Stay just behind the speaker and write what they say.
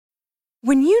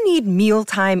When you need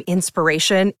mealtime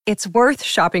inspiration, it's worth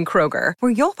shopping Kroger,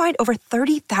 where you'll find over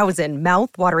 30,000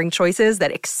 mouth-watering choices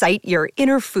that excite your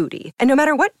inner foodie. And no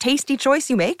matter what tasty choice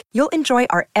you make, you'll enjoy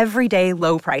our everyday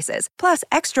low prices, plus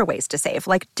extra ways to save,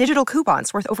 like digital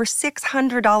coupons worth over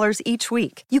 $600 each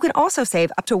week. You can also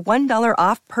save up to $1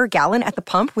 off per gallon at the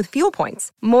pump with fuel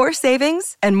points. More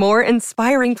savings and more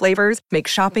inspiring flavors make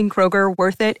shopping Kroger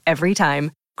worth it every time.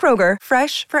 Kroger,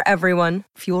 fresh for everyone.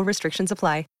 Fuel restrictions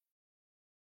apply.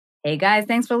 Hey guys,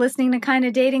 thanks for listening to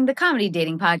Kinda Dating, the comedy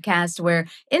dating podcast where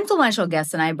influential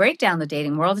guests and I break down the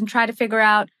dating world and try to figure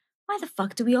out why the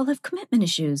fuck do we all have commitment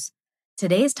issues?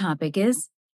 Today's topic is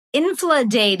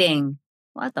infla-dating.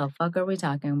 What the fuck are we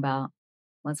talking about?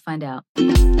 Let's find out.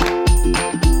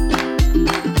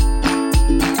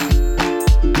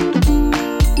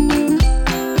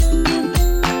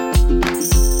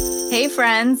 Hey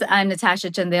friends, I'm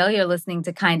Natasha Chandel. You're listening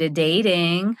to Kinda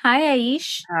Dating. Hi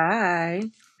Aish. Hi.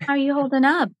 How are you holding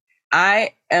up?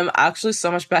 I am actually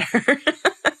so much better.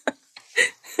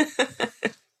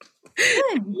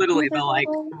 Literally,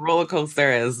 the roller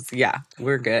coaster is,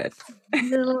 we're good.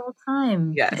 Give it a little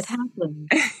time. Yes. It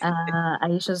happened.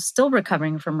 Aisha's still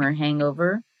recovering from her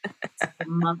hangover. It's a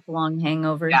month-long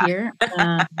hangover here.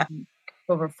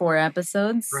 Over 4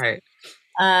 episodes. Right.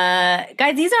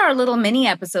 Guys, these are our little mini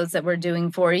episodes that we're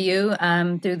doing for you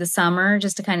through the summer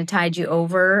just to kind of tide you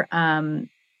over.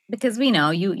 Because we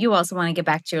know you also want to get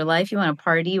back to your life. You want to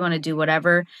party. You want to do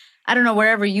whatever. I don't know,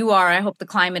 wherever you are, I hope the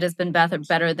climate has been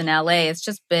better than LA. It's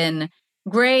just been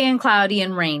gray and cloudy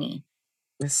and rainy.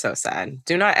 It's so sad.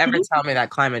 Do not ever tell me that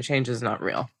climate change is not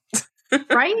real.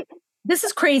 Right? This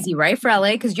is crazy, right, for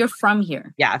LA? Because you're from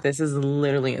here. Yeah, this is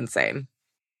literally insane.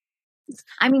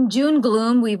 I mean, June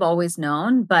gloom, we've always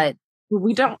known, but...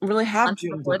 We don't really have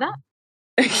June before gloom.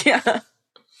 That? Yeah.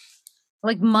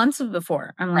 Like months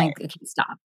before. I'm like, okay,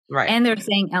 stop. Right. And they're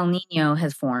saying El Nino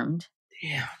has formed.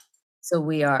 Yeah. So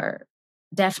we are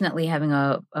definitely having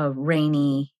a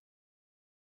rainy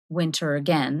winter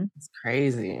again. It's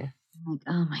crazy. I'm like,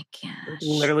 oh my gosh. It's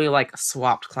literally like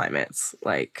swapped climates.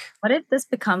 Like, what if this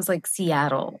becomes like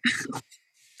Seattle?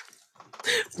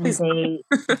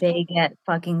 they get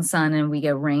fucking sun and we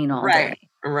get rain all day.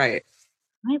 Right.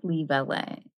 I might leave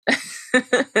LA.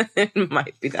 It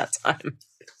might be that time.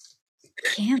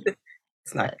 Can't.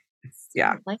 It's not.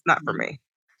 It's not for me.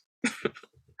 Kind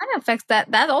of affects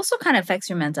that also kind of affects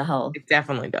your mental health. It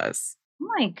definitely does. I'm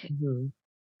like,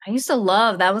 I used to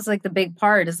love, that was like the big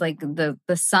part, is like the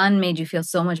sun made you feel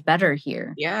so much better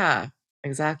here. Yeah,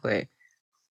 exactly.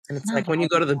 And it's like when you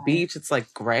go to the beach, it's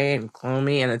like gray and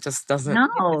gloomy and it just doesn't hit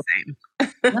the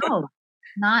same. No,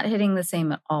 not hitting the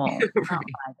same at all.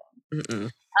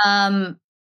 Right.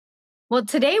 Well,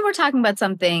 today we're talking about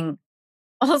something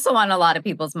also on a lot of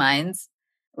people's minds,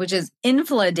 which is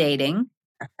infla-dating.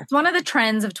 It's one of the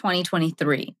trends of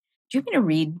 2023. Do you want me to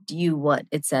read you what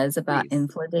it says about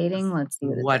infla-dating? Let's see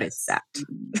what is that.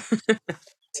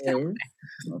 Let's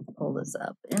pull this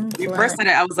up. You first said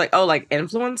it, I was like, oh, like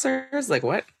influencers? Like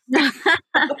what?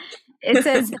 It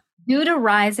says, due to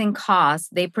rising costs,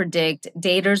 they predict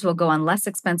daters will go on less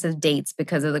expensive dates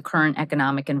because of the current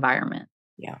economic environment.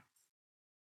 Yeah.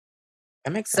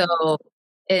 That makes sense. So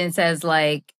it says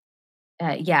like,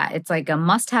 it's like a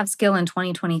must-have skill in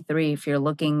 2023 if you're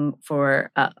looking for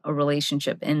a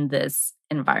relationship in this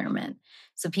environment.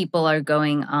 So people are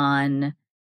going on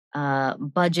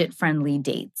budget-friendly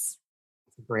dates.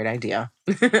 Great idea.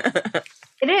 It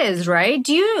is, right?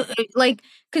 Do you like,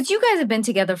 because you guys have been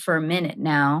together for a minute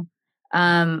now.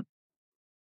 Have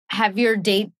your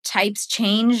date types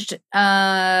changed?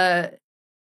 Have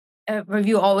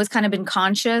you always kind of been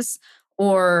conscious,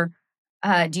 or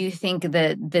do you think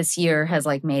that this year has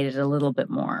like made it a little bit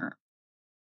more?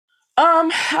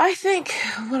 I think,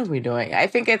 what are we doing? I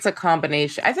think it's a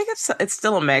combination. I think it's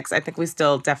still a mix. I think we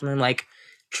still definitely like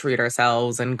treat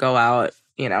ourselves and go out,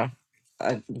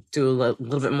 do a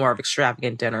little bit more of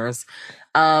extravagant dinners.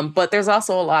 But there's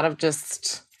also a lot of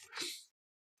just,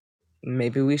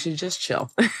 maybe we should just chill,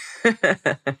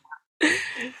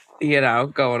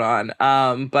 going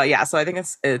on. But yeah, so I think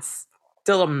it's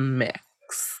still a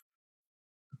mix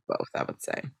of both, I would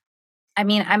say. I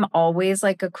mean, I'm always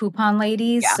like a coupon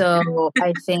lady, so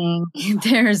I think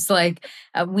there's like,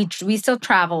 we still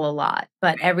travel a lot,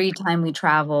 but every time we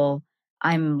travel,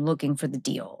 I'm looking for the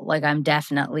deal. Like I'm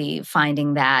definitely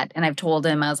finding that. And I've told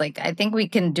him, I was like, I think we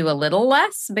can do a little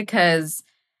less because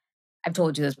I've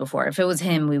told you this before. If it was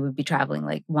him, we would be traveling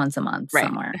like once a month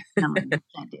somewhere. I'm like, we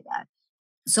can't do that.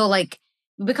 So like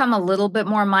we become a little bit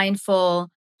more mindful.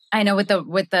 I know with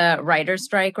the writer's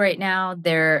strike right now,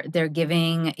 they're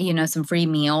giving, some free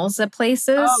meals at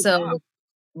places.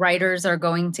 writers are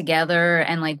going together,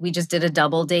 and like we just did a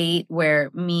double date where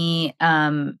me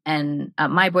and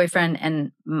my boyfriend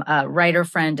and a writer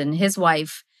friend and his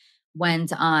wife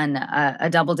went on a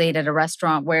double date at a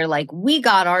restaurant where like we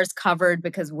got ours covered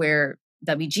because we're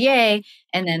WGA,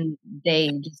 and then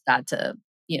they just got to,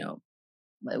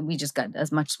 we just got a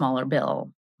much smaller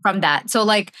bill from that. So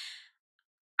like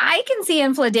I can see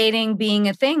infla-dating being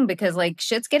a thing because like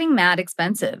shit's getting mad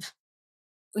expensive.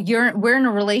 We're in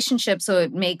a relationship, so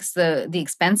it makes the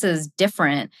expenses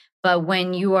different. But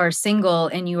when you are single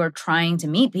and you are trying to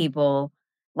meet people,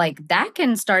 like that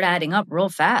can start adding up real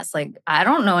fast. Like I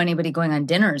don't know anybody going on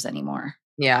dinners anymore.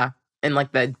 Yeah. In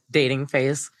like the dating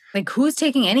phase. Like who's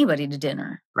taking anybody to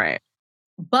dinner? Right.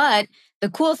 But the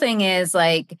cool thing is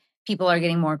like people are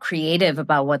getting more creative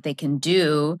about what they can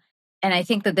do. And I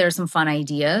think that there's some fun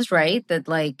ideas, right? That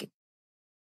like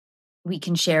we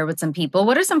can share with some people.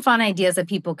 What are some fun ideas that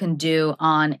people can do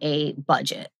on a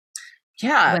budget?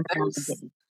 Yeah.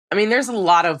 There's a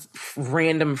lot of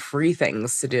random free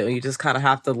things to do. You just kind of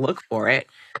have to look for it.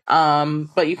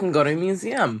 But you can go to a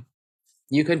museum.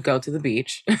 You could go to the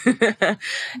beach.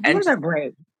 Those are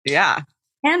great. Yeah.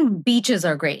 And beaches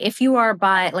are great. If you are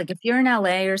if you're in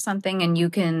LA or something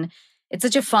and it's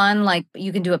such a fun, like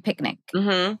you can do a picnic.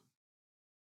 Mm-hmm.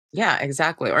 Yeah,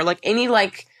 exactly. Or like any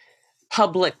like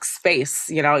public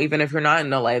space, even if you're not in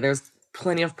LA, there's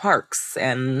plenty of parks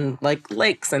and like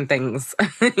lakes and things,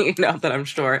 that I'm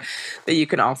sure that you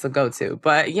can also go to.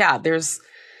 But yeah, there's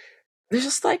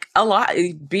just like a lot.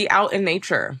 Be out in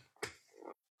nature.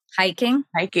 Hiking.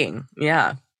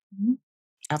 Yeah. Mm-hmm.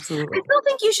 Absolutely. I still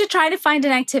think you should try to find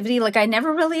an activity. Like I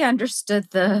never really understood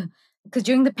because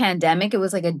during the pandemic, it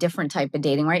was like a different type of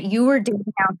dating, right? You were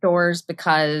dating outdoors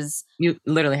because you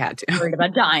literally had to. Worried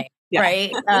about dying,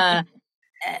 right?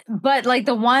 But like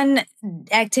the one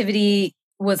activity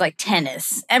was like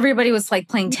tennis. Everybody was like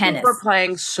playing tennis. We're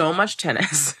playing so much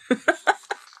tennis.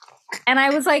 And I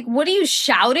was like, what are you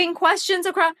shouting questions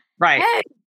across? Right. Hey,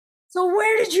 so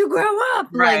where did you grow up?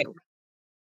 Right.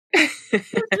 Like,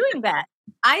 who's doing that?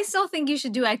 I still think you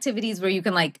should do activities where you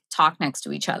can like talk next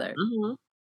to each other. Mm-hmm.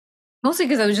 Mostly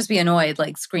because I would just be annoyed,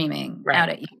 like screaming out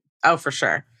at you. Oh, for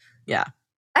sure. Yeah.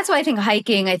 That's why I think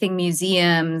hiking, I think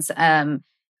museums,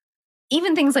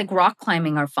 even things like rock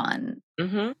climbing are fun.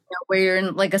 Mm-hmm. Where you're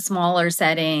in like a smaller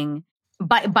setting.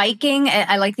 Biking,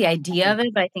 I like the idea of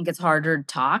it, but I think it's harder to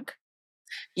talk.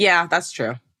 Yeah, that's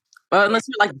true. Well, unless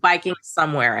you're like biking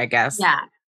somewhere, I guess.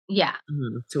 Yeah.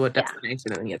 Mm-hmm. To a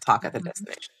destination, and then you talk at the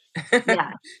destination.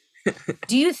 Yeah.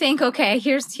 Do you think, okay,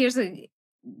 here's a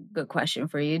good question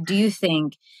for you. Do you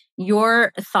think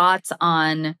your thoughts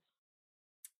on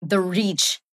the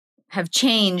reach have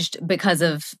changed because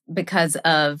of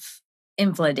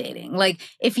infla-dating? Like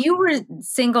if you were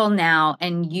single now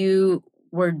and you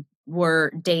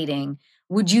were dating,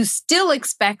 would you still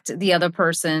expect the other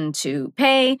person to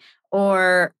pay,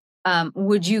 or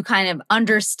would you kind of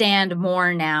understand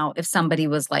more now if somebody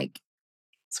was like,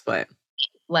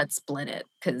 let's split it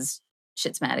because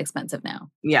shit's mad expensive now?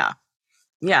 Yeah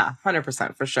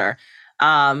 100% for sure.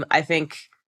 I think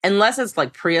unless it's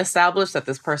like pre-established that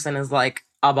this person is like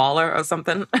a baller or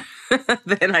something,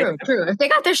 then true. If they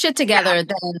got their shit together,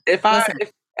 then if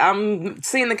I'm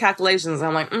seeing the calculations,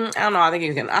 I'm like, I don't know. I think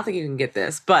you can get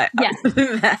this. But yeah,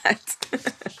 that.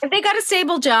 If they got a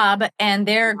stable job and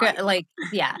they're good, like,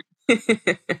 yeah.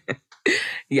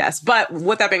 Yes, but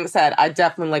with that being said, I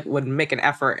definitely would make an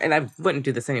effort, and I wouldn't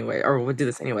do this anyway, or would do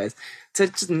this anyways, to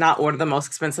just not order the most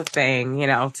expensive thing,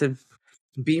 to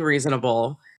be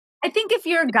reasonable. I think if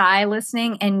you're a guy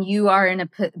listening and you are in a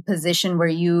position where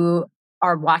you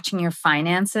are watching your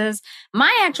finances,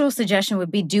 my actual suggestion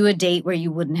would be do a date where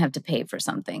you wouldn't have to pay for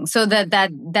something, so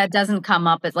that doesn't come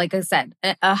up as, like I said,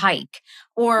 a hike,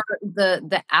 or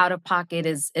the out of pocket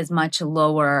is much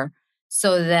lower,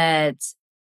 so that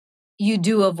you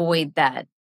do avoid that.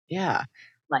 Yeah.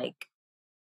 Like,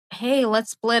 hey,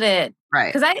 let's split it.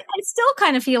 Right. Because I still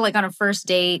kind of feel like on a first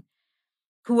date,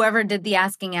 whoever did the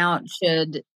asking out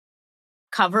should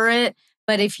cover it.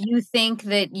 But if you think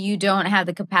that you don't have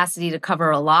the capacity to cover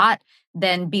a lot,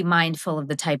 then be mindful of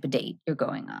the type of date you're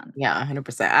going on. Yeah,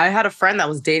 100%. I had a friend that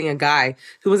was dating a guy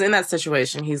who was in that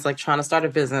situation. He's trying to start a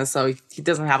business, so he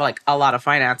doesn't have a lot of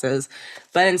finances.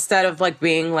 But instead of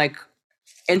being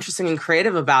interesting and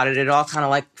creative about it, it all kind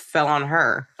of fell on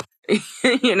her.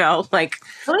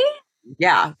 Really?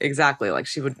 Yeah, exactly.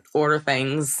 She would order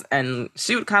things and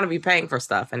she would kind of be paying for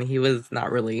stuff, and he was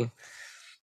not really,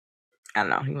 I don't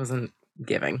know, he wasn't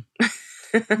giving.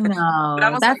 No, but I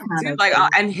was dude,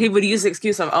 and he would use the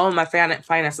excuse of, oh, my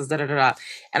finances, da da da da.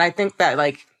 And I think that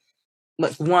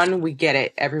Like, one, we get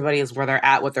it. Everybody is where they're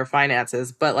at with their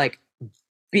finances, but like,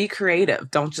 be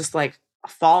creative. Don't just like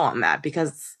fall on that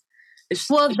because it's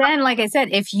Well, then, like I said,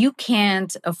 if you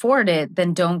can't afford it,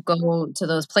 then don't go to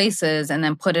those places and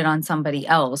then put it on somebody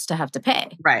else to have to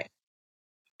pay. right.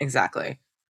 Exactly.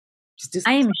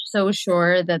 I am so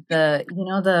sure that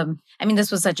I mean,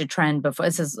 this was such a trend before.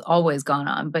 This has always gone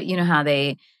on, but you know how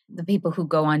the people who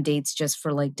go on dates just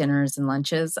for like dinners and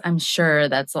lunches, I'm sure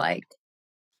that's like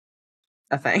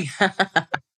a thing.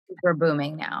 super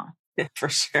booming now. For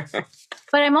sure.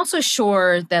 But I'm also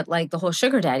sure that like the whole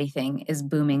sugar daddy thing is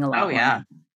booming a lot. Oh, yeah.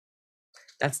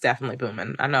 That's definitely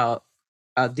booming. I know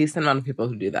a decent amount of people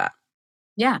who do that.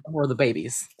 Yeah. Or the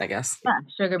babies, I guess. Yeah,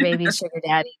 sugar babies, sugar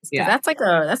daddies. Because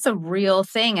Yeah. that's a real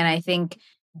thing. And I think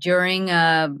during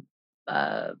the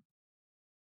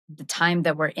time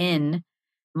that we're in,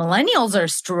 millennials are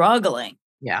struggling.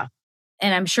 Yeah.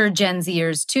 And I'm sure Gen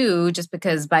Zers too, just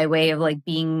because by way of like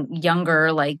being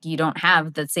younger, like you don't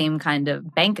have the same kind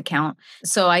of bank account.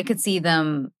 So I could see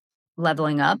them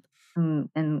leveling up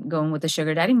and going with the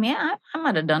sugar daddy. Man, I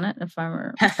might have done it if I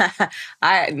were.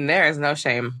 There is no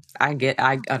shame.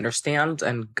 I understand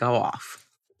and go off.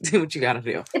 Do what you got to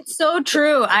do. It's so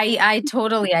true. I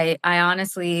totally, I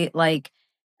honestly, like,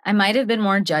 I might have been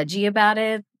more judgy about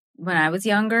it when I was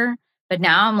younger, but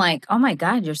now I'm like, oh my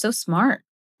God, you're so smart.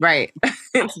 Right.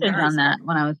 I should have done that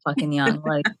when I was fucking young.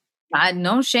 Like, God,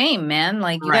 no shame, man.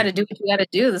 Like, you got to do what you got to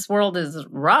do. This world is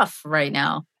rough right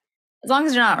now. As long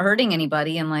as you're not hurting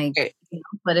anybody, and like,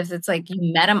 but if it's like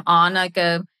you met them on like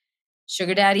a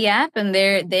sugar daddy app and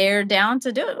they're down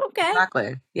to do it, okay.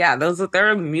 Exactly. Yeah,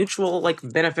 they're mutual, like,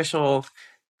 beneficial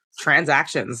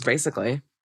transactions, basically.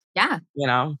 Yeah. You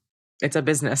know, it's a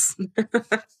business.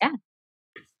 Yeah.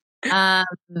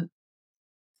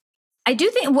 I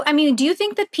do think, I mean, do you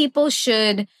think that people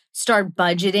should start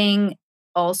budgeting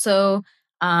also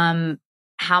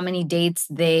how many dates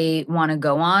they want to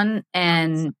go on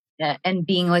and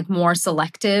being like more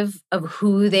selective of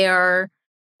who they are,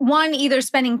 one, either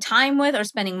spending time with or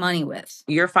spending money with?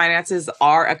 Your finances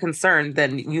are a concern,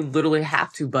 then you literally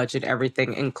have to budget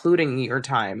everything, including your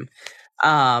time.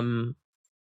 And,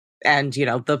 you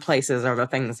know, the places or the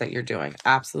things that you're doing.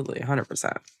 Absolutely,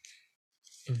 100%.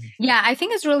 Yeah, I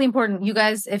think it's really important. You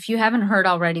guys, if you haven't heard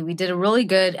already, we did a really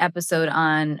good episode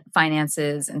on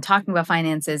finances and talking about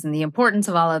finances and the importance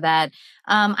of all of that.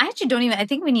 I actually I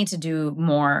think we need to do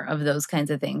more of those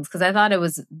kinds of things because I thought it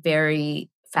was very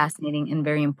fascinating and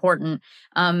very important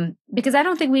because I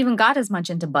don't think we even got as much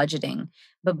into budgeting.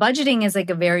 But budgeting is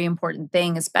like a very important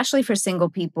thing, especially for single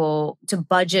people, to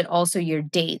budget also your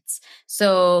dates.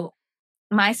 So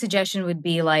my suggestion would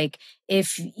be like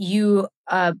if you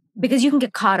because you can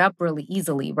get caught up really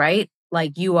easily, right?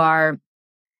 Like you are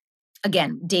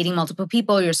again dating multiple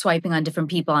people, you're swiping on different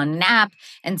people on an app,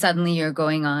 and suddenly you're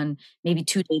going on maybe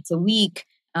 2 dates a week.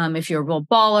 If you're a real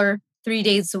baller, 3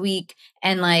 dates a week,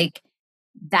 and like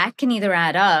that can either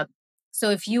add up. So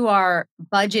if you are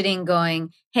budgeting,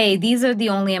 going, hey, these are the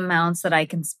only amounts that I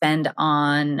can spend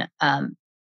on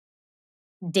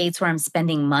dates where I'm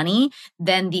spending money,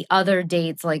 then the other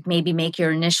dates, like maybe make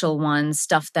your initial ones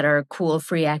stuff that are cool,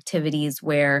 free activities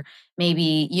where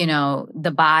maybe, you know, the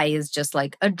buy is just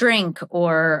like a drink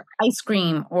or ice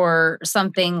cream or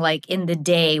something like in the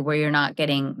day where you're not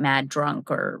getting mad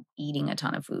drunk or eating a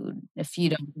ton of food. If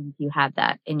you don't think you have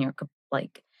that in your,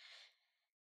 like,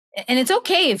 and it's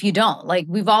okay if you don't. Like,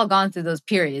 we've all gone through those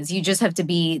periods. You just have to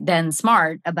be then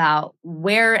smart about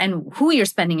where and who you're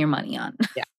spending your money on.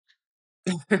 Yeah.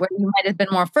 Where you might have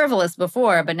been more frivolous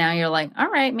before, but now you're like, all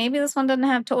right, maybe this one doesn't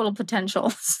have total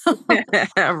potential. So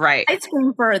Right.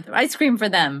 ice cream for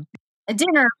them, a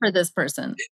dinner for this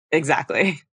person.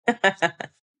 Exactly.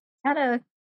 Gotta,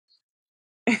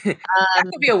 that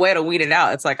could be a way to weed it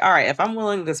out. It's like, all right, if I'm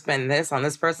willing to spend this on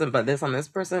this person, but this on this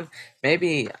person,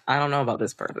 maybe I don't know about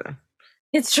this person.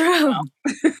 It's true.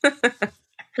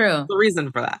 True. The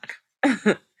reason for that.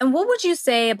 And what would you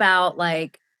say about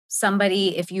like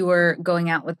somebody if you were going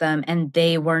out with them and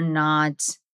they were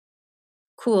not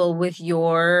cool with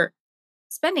your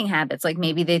spending habits? Like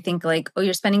maybe they think like, oh,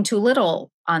 you're spending too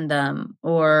little on them,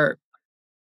 or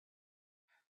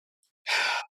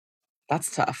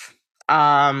That's tough.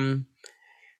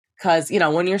 Because, you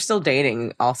know, when you're still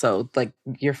dating, also, like,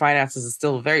 your finances is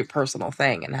still a very personal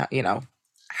thing, and how, you know,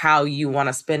 how you want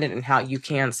to spend it and how you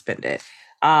can spend it.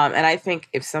 And I think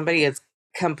if somebody is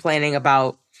complaining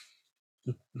about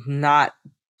you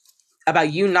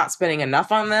not spending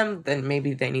enough on them, then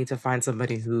maybe they need to find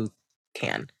somebody who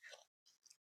can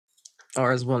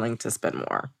or is willing to spend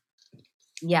more.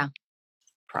 yeah.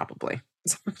 Probably.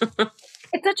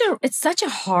 It's such a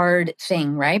hard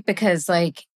thing, right? Because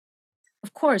like,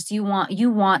 of course you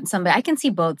want somebody. I can see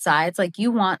both sides. Like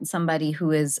you want somebody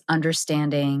who is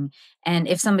understanding, and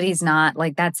if somebody's not,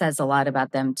 like that says a lot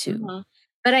about them too. Mhm.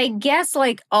 But I guess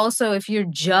like also if you're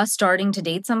just starting to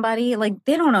date somebody, like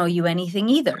they don't owe you anything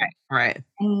either. Right.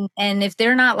 And if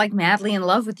they're not like madly in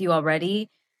love with you already,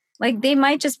 like they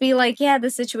might just be like, yeah, the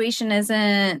situation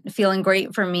isn't feeling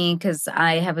great for me because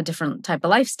I have a different type of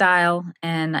lifestyle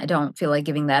and I don't feel like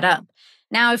giving that up.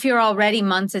 Now, if you're already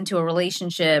months into a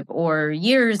relationship or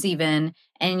years even,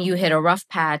 and you hit a rough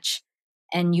patch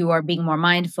and you are being more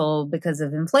mindful because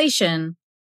of inflation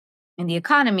and the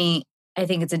economy, I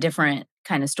think it's a different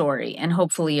kind of story. And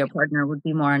hopefully your partner would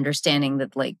be more understanding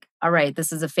that like, all right,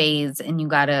 this is a phase and you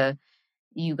gotta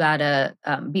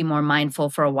be more mindful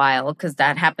for a while because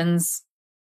that happens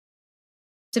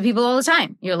to people all the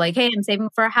time. You're like, hey, I'm saving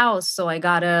for a house, so I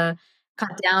gotta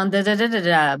cut down da da da da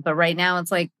da. But right now,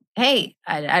 it's like, hey,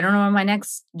 I don't know when my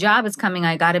next job is coming.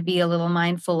 I gotta be a little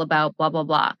mindful about blah blah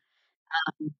blah.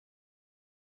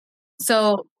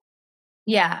 So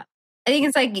yeah, I think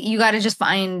it's like you gotta just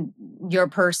find your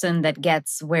person that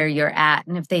gets where you're at,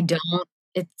 and if they don't,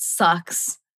 it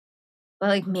sucks. But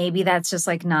like maybe that's just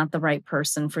like not the right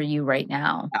person for you right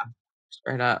now. Yeah,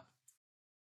 straight up.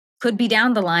 Could be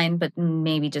down the line, but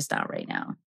maybe just not right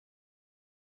now.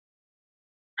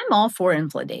 I'm all for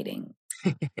infla-dating.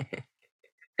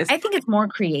 It's I think it's more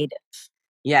creative. I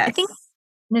yes. think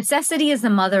necessity is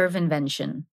the mother of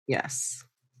invention. Yes.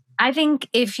 I think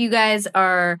if you guys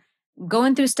are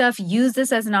going through stuff, use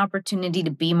this as an opportunity to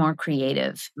be more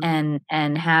creative and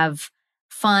have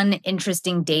fun,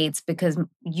 interesting dates because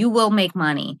you will make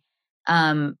money.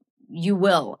 Um, you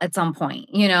will at some point,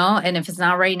 and if it's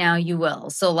not right now, you will.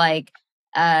 So like,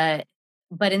 uh,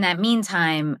 but in that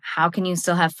meantime, how can you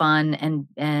still have fun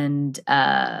and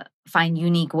find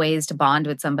unique ways to bond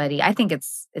with somebody? I think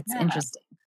it's Yeah. interesting.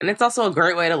 And it's also a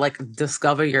great way to like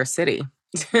discover your city,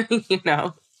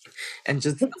 and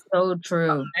just It's so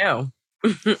true. new.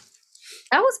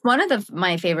 That was one of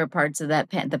my favorite parts of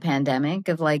the pandemic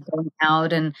of like going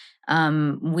out and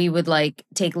we would like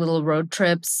take little road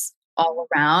trips all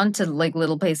around to like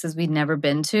little places we'd never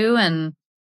been to and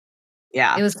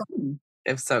Yeah, it was fun.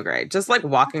 it was so great. Just like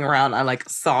walking around, I like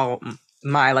saw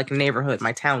my like neighborhood,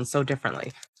 my town so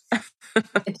differently.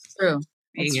 It's true.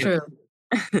 It's Being in, true.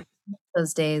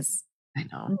 Those days. I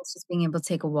know, And it's just being able to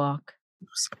take a walk.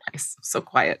 so nice, so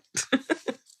quiet.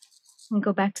 And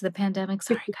go back to the pandemic.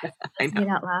 Sorry, guys. I Did I say know, it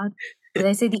out loud? Did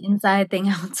I say the inside thing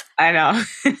out? I know.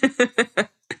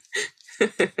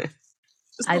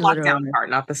 Just I the literally lockdown part,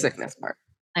 not the sickness part.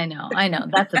 I know.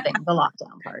 That's the thing, the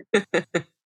lockdown part.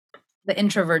 The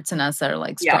introverts in us that are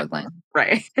like Yeah. struggling.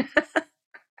 Right.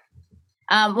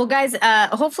 Well, guys,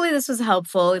 hopefully this was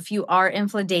helpful. If you are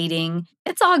infla-dating,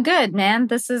 it's all good, man.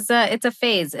 This is it's a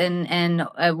phase, and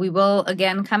we will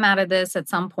again come out of this at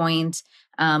some point.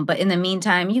 But in the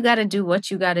meantime, you got to do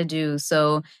what you got to do.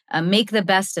 So make the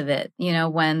best of it.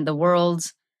 When the world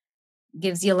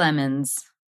gives you lemons,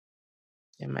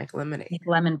 And make lemonade. make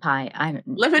lemon pie.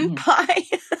 Lemon pie.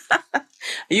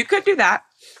 You could do that.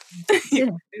 You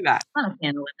could do that. I'm not a fan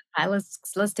of lemon pie. Let's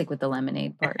stick with the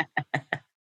lemonade part.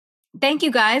 Thank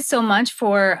you guys so much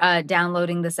for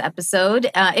downloading this episode.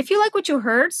 If you like what you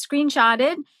heard, screenshot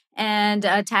it and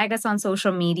tag us on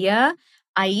social media.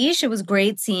 Aish, it was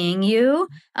great seeing you.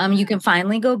 You can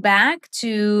finally go back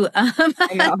to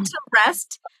to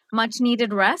rest, much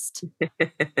needed rest.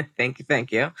 Thank you.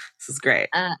 This is great.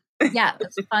 Yeah, it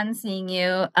was fun seeing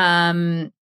you.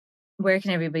 Where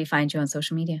can everybody find you on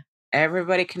social media?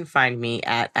 Everybody can find me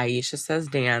at Aisha Says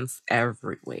Dance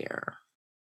everywhere.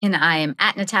 And I am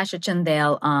at Natasha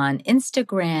Chandale on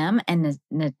Instagram and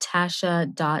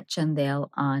natasha.chandale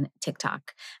on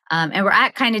TikTok. And we're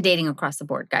at Kinda Dating across the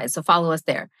board, guys. So follow us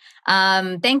there.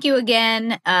 Thank you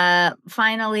again.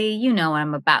 Finally, you know what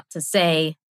I'm about to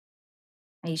say.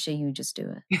 Aisha, you just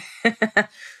do it.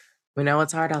 We know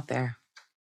it's hard out there,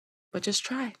 but just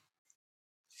try.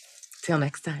 Till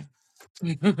next time.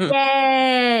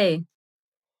 Yay!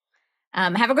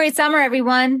 Have a great summer,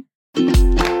 everyone.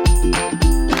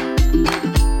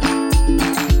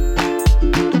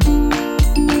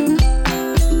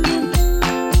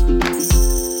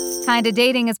 Kinda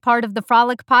Dating is part of the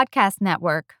Frolic Podcast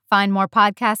Network. Find more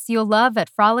podcasts you'll love at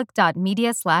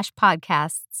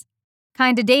frolic.media/podcasts.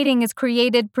 Kinda Dating is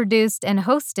created, produced, and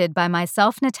hosted by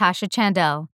myself, Natasha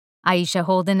Chandel. Aisha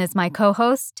Holden is my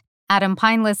co-host. Adam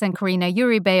Pineless and Karina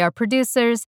Uribe are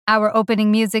producers. Our opening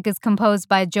music is composed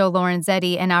by Joe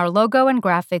Lorenzetti, and our logo and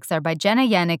graphics are by Jenna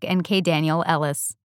Yannick and K. Daniel Ellis.